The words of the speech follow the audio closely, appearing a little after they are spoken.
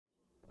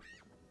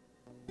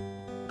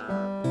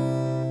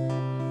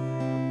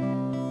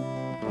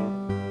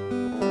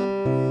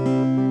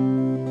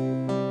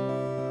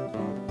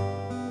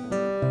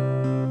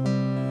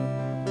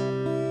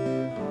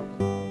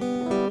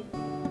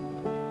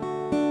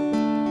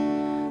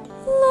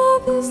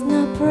Love is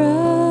not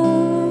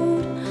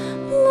proud,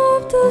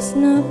 love does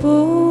not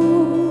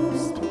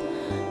boast.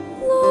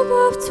 Love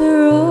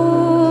after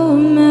all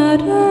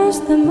matters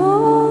the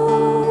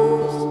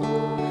most.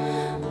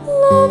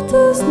 Love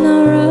does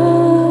not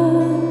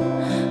run,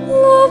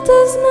 love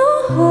does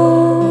not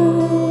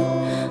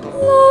hide,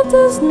 love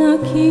does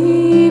not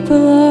keep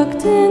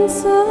locked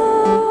inside.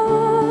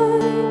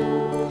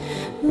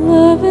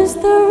 Love is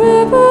the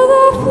river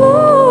that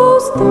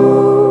flows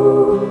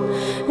through,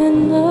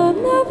 and love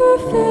never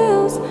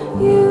fails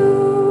you.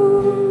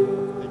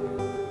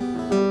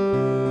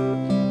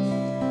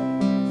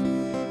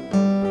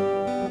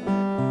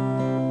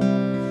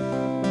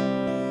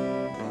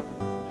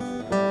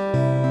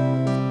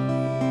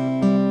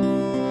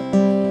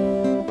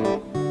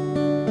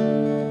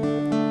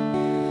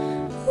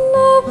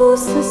 Love will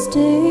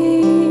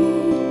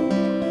sustain,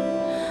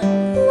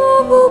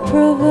 love will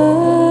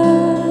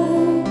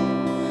provide,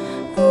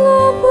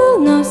 love will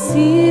not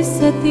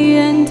cease at the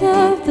end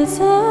of the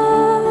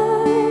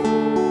time.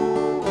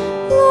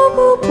 Love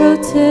will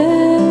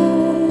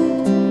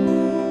protect,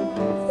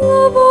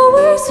 love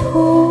always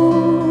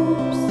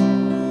hopes,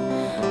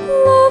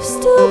 love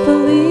still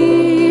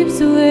believes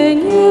when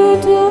you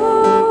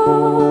don't.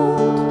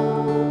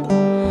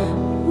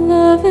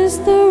 Love is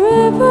the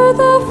river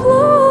that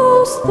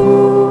flows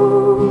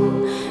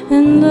through,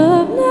 and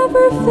love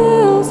never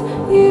fails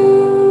you.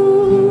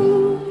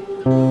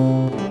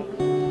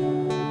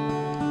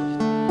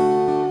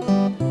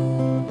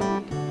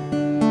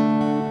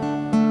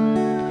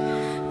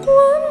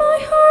 When my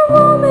heart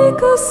won't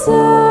make a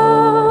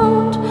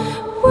sound,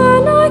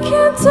 when I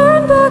can't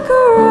turn back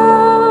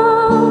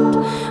around,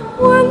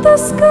 when the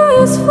sky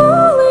is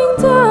falling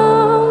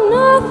down,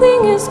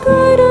 nothing is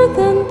greater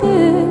than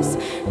this,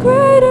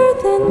 greater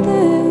than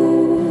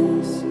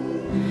this.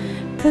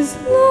 'Cause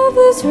love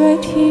is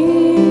right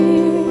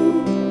here,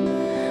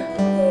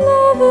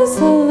 love is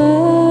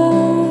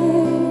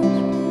alive,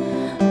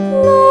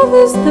 love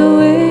is the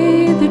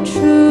way, the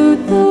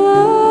truth, the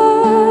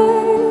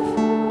life.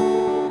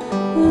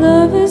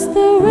 Love is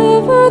the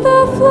river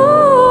that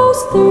flows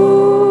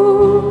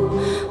through,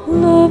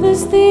 love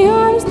is the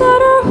arms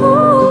that are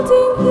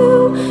holding you,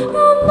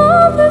 and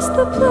love is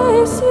the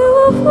place you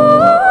will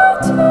fly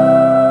to.